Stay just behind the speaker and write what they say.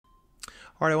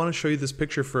All right, I want to show you this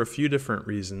picture for a few different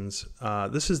reasons.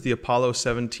 This is the Apollo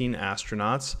 17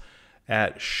 astronauts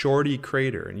at Shorty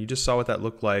crater, and you just saw what that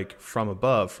looked like from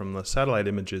above, from the satellite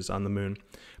images on the moon.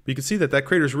 But you can see that that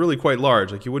crater is really quite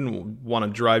large. Like, you wouldn't want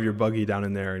to drive your buggy down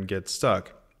in there and get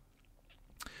stuck.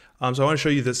 So I want to show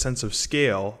you the sense of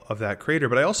scale of that crater,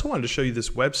 but I also wanted to show you this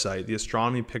website, the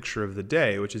Astronomy Picture of the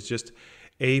Day, which is just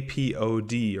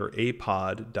apod or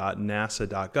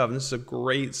apod.nasa.gov. And this is a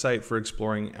great site for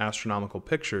exploring astronomical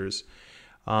pictures.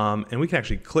 And we can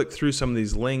actually click through some of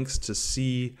these links to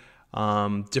see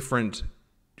different,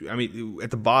 at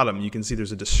the bottom you can see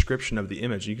there's a description of the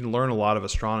image. You can learn a lot of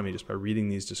astronomy just by reading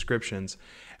these descriptions.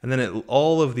 And then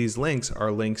all of these links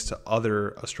are links to other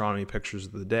astronomy pictures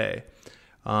of the day.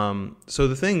 So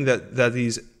the thing that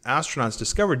these astronauts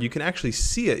discovered, you can actually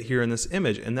see it here in this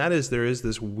image, and that is there is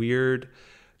this weird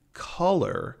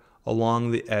color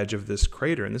along the edge of this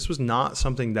crater. And this was not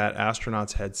something that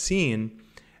astronauts had seen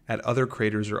at other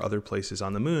craters or other places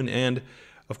on the moon. And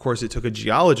of course, it took a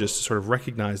geologist to sort of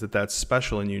recognize that that's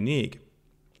special and unique.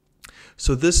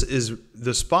 So this is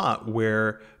the spot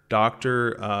where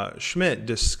Dr. Schmidt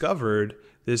discovered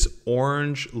this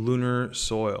orange lunar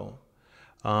soil.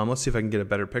 Let's see if I can get a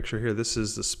better picture here. This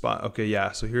is the spot. Okay,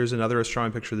 yeah, so here's another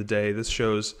astronomy picture of the day. This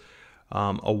shows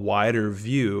a wider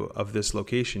view of this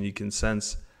location. You can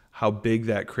sense how big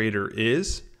that crater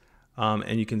is,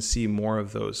 and you can see more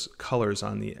of those colors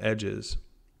on the edges.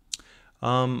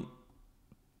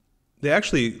 They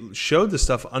actually showed the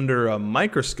stuff under a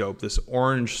microscope, this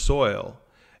orange soil,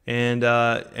 and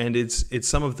it's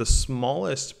some of the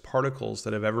smallest particles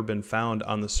that have ever been found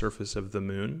on the surface of the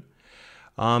moon.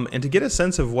 And to get a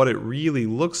sense of what it really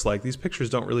looks like, these pictures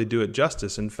don't really do it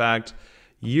justice. In fact,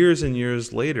 years and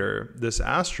years later, this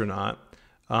astronaut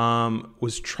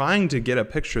was trying to get a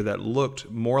picture that looked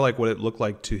more like what it looked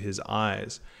like to his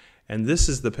eyes. And this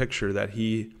is the picture that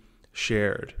he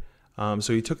shared.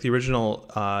 So he took the original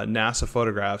NASA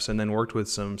photographs and then worked with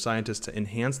some scientists to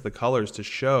enhance the colors to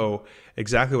show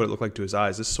exactly what it looked like to his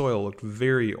eyes. This soil looked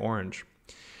very orange.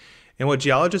 And what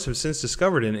geologists have since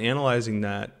discovered in analyzing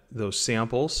those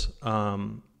samples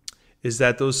is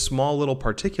that those small little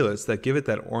particulates that give it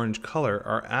that orange color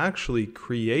are actually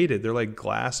created. They're like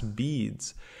glass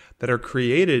beads that are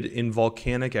created in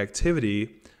volcanic activity.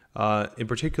 In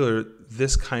particular,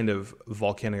 this kind of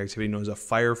volcanic activity known as a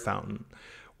fire fountain,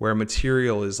 where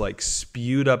material is like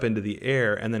spewed up into the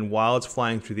air, and then while it's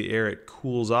flying through the air, it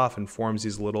cools off and forms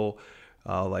these little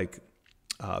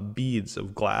beads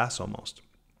of glass almost.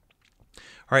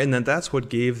 All right, and then that's what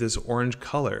gave this orange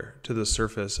color to the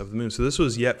surface of the moon. So this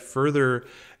was yet further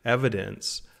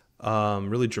evidence,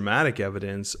 really dramatic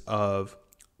evidence of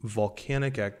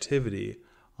volcanic activity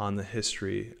on the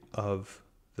history of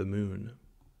the moon.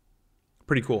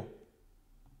 Pretty cool.